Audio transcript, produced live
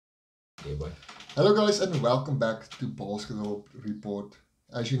Yeah, boy. Hello guys and welcome back to Basketball Report.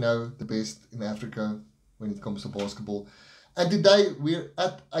 As you know, the best in Africa when it comes to basketball. And today we're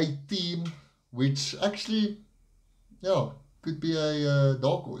at a team which actually, yeah, could be a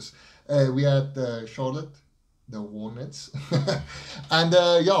dark horse. We had Charlotte, the Hornets. And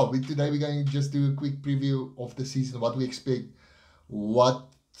today we're going to just do a quick preview of the season, what we expect, what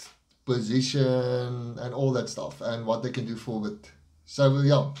position and all that stuff, and what they can do forward. So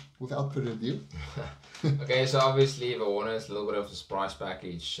without further ado. Okay, so obviously the Hornets, a little bit of a surprise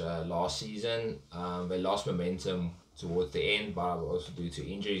package last season. They lost momentum towards the end, but also due to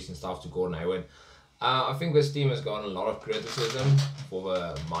injuries and stuff to Gordon Hayward. I think this team has gotten a lot of criticism for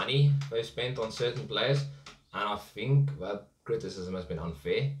the money they spent on certain players, and I think that criticism has been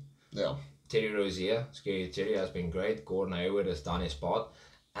unfair. Yeah. Terry Rozier, Scary Terry has been great. Gordon Hayward has done his part.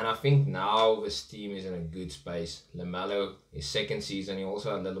 And I think now this team is in a good space. LaMelo, his second season, he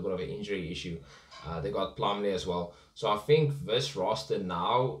also had a little bit of an injury issue. They got Plumlee as well. So I think this roster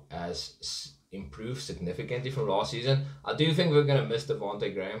now has improved significantly from last season. I do think we're going to miss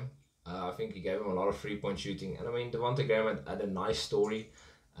Devontae Graham. I think he gave him a lot of three-point shooting. And I mean, Devontae Graham had a nice story.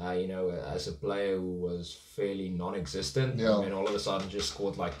 As a player who was fairly non-existent, Yeah. and then all of a sudden just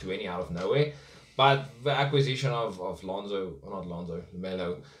scored like 20 out of nowhere. But the acquisition of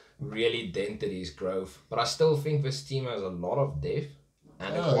Melo, really dented his growth. But I still think this team has a lot of depth.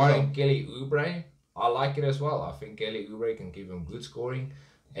 And acquiring Kelly Oubre, I like it as well. I think Kelly Oubre can give him good scoring,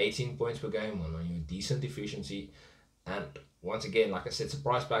 18 points per game on decent efficiency. And once again, like I said,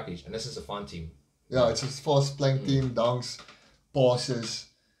 surprise package. And this is a fun team. Yeah, it's a fast playing team, dunks, passes.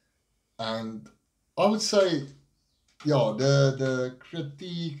 And I would say, the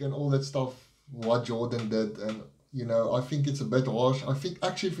critique and all that stuff, what Jordan did, and I think it's a bit harsh. I think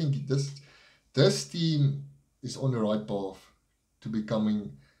this team is on the right path to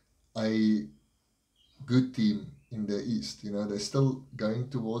becoming a good team in the East. They're still going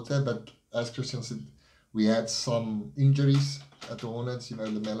towards that, but as Christian said, we had some injuries at the Hornets.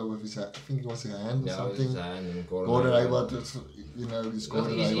 LaMelo with his, I think it was a hand or something. His hand and Gordon Hayward, he's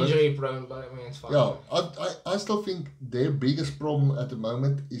Gordon He's Hayward. injury prone, but I mean, it's fine. Yeah, I still think their biggest problem at the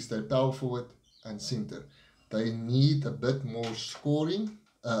moment is their power forward and center. They need a bit more scoring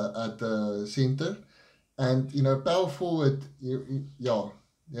at the center. And, power forward, you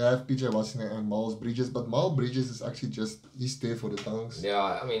have PJ Washington and Miles Bridges, but Miles Bridges is actually he's there for the dunks.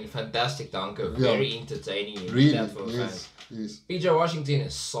 Yeah, I mean, fantastic dunker, very entertaining. Really, fans. Yes. PJ Washington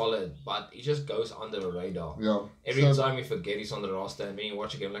is solid, but he just goes under the radar. Yeah. Every time you forget he's on the roster, and then you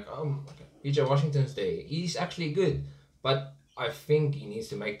watch a game like, okay, PJ Washington's there. He's actually good, but I think he needs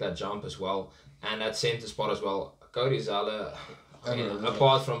to make that jump as well, and that center spot as well. Cody Zeller,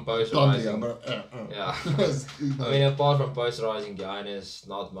 apart from posterizing, apart from posterizing Giannis,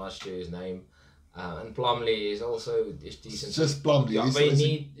 not much to his name. And Plumlee is also decent. Just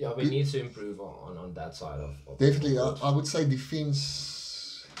Plumlee. Yeah, we need to improve on that side of definitely. I would say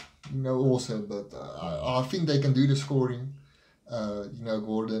defense, also, but I think they can do the scoring.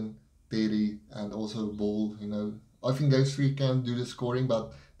 Gordon, Perry, and also Ball. I think those three can do the scoring,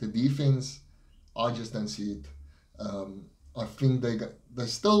 but the defense, I just don't see it. I think they're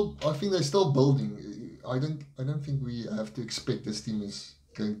still building. I don't think we have to expect this team is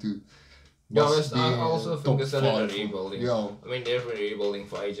going to. I also think they're still in a rebuilding. Yeah. I mean, they've been rebuilding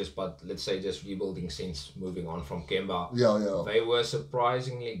for ages, but let's say just rebuilding since moving on from Kemba. Yeah. They were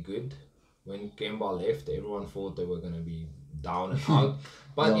surprisingly good when Kemba left. Everyone thought they were going to be down and out.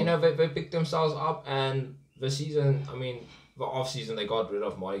 But, they picked themselves up, and the season, the off-season, they got rid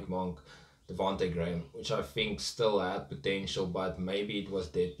of Malik Monk, Devontae Graham, which I think still had potential, but maybe it was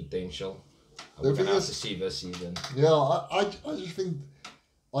dead potential. We're going to have to see this season. Yeah, I just think...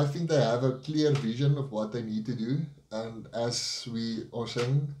 I think they have a clear vision of what they need to do, and as we are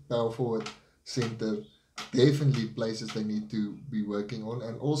saying, power forward, center, definitely places they need to be working on,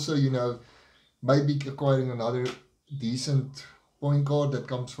 and also maybe acquiring another decent point guard that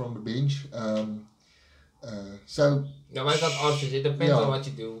comes from the bench. Yeah, I got options. It depends on what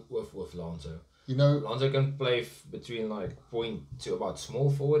you do with Lonzo. Lonzo can play between point to about small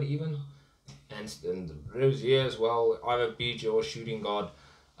forward even, and Rozier as well, either PG or shooting guard.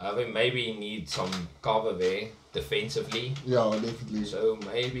 They maybe need some cover there defensively. Yeah, definitely. So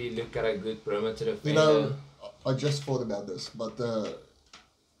maybe look at a good perimeter defender. I just thought about this, but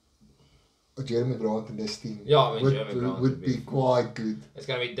Jeremy Grant in this team Jeremy Grant would be quite good. It's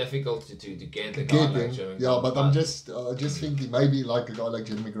going to be difficult to get a guy like Jeremy Grant. But I'm just thinking maybe like a guy like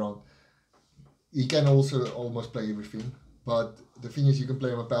Jeremy Grant. He can also almost play everything, but the thing is you can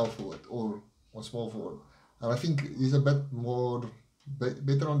play him a power forward or on small forward. And I think he's a bit more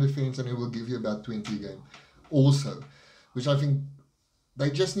better on defense, and he will give you about 20 a game. Also, which I think they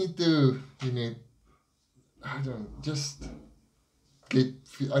just need to, just get.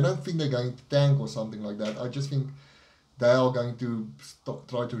 I don't think they're going to tank or something like that. I just think they are going to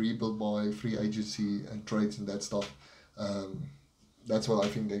try to rebuild by free agency and trades and that stuff. That's what I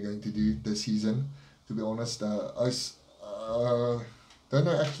think they're going to do this season. To be honest, don't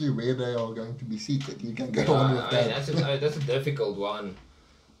know actually where they are going to be seated. You can go on with that. That's a difficult one.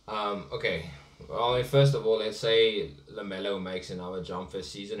 Okay. Well, I mean, first of all, let's say LaMelo makes another jump this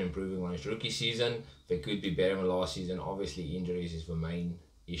season, improving on his rookie season. They could be better than last season. Obviously, injuries is the main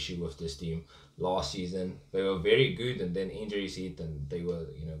issue with this team. Last season, they were very good, and then injuries hit, and they were,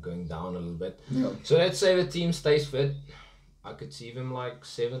 going down a little bit. Yeah. So let's say the team stays fit. I could see them like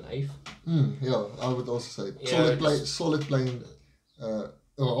 7th, 8th. Yeah, I would also say Yeah, solid playing.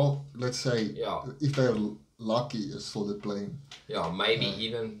 Or let's say, if they're lucky, a solid playing. Yeah, maybe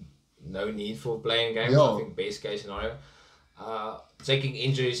even no need for playing games. Yeah. I think best case scenario. Taking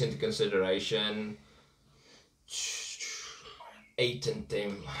injuries into consideration, 8 and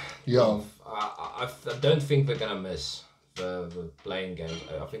 10. Yeah. I don't think they're gonna miss the playing game.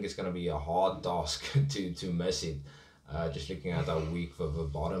 I think it's gonna be a hard task to miss it. Just looking at how weak the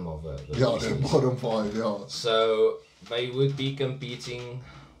bottom of the the bottom 5. Yeah. So they would be competing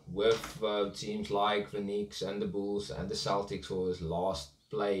with teams like the Knicks and the Bulls and the Celtics for this last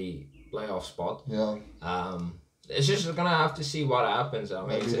playoff spot. Yeah. It's just gonna have to see what happens. I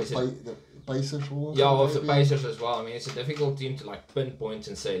mean, Maybe the Pacers also. yeah, with the Pacers as well. I mean, it's a difficult team to like pinpoint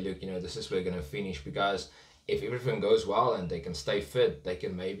and say, look, this is where we're gonna finish, because if everything goes well and they can stay fit, they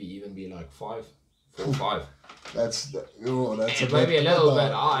can maybe even be like 4 or 5. That's maybe a little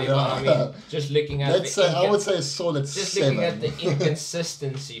bit high, but I mean, just looking at I would say a solid just 7. looking at the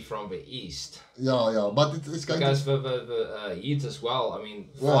inconsistency from the East. Yeah, but it's going because to... the Heat as well. I mean,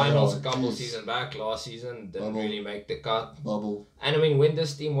 Well, finals yeah, a couple geez. seasons back, last season didn't Bubble. really make the cut. Bubble. And I mean, when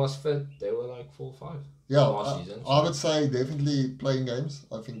this team was fit, they were like 4 or 5. Yeah, last season. I would say definitely playing games.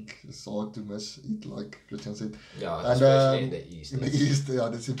 I think it's hard to miss it, like Christian said. Yeah, And, especially in the East. In the East,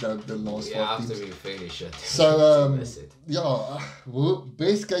 that's about the last Yeah, 5 have to teams. be fairly shit. So, to miss it. Yeah, well,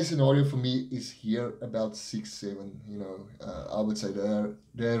 best case scenario for me is here about 6, 7. I would say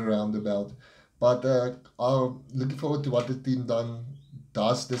they're around about. But I'm looking forward to what the team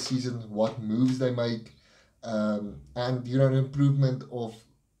does this season, what moves they make, and the improvement of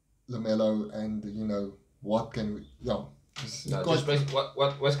LaMelo, and what can we Just basically,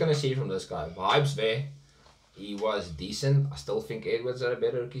 what's gonna see from this guy? Vibes there. He was decent. I still think Edwards had a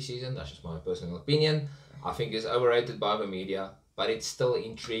better rookie season. That's just my personal opinion. I think he's overrated by the media, but it's still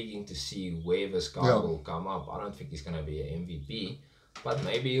intriguing to see where this guy will come up. I don't think he's gonna be an MVP, but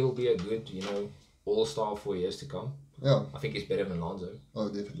maybe he'll be a good, all-star for years to come. Yeah. I think he's better than Lonzo. Oh,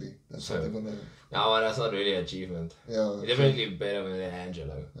 definitely. That's So, not even No, that's not really an achievement. Yeah. He's definitely better than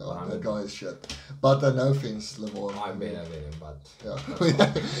Angelo. Yeah, that guy is shit. But no offense, LeVar. I'm better than him, but Yeah.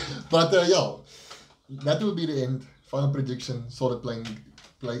 But that will be the end. Final prediction, solid playing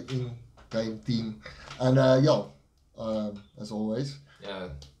game team. And as always,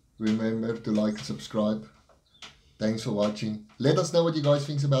 remember to like and subscribe. Thanks for watching. Let us know what you guys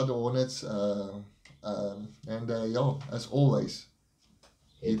think about the Hornets. As always,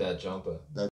 hit that jumper.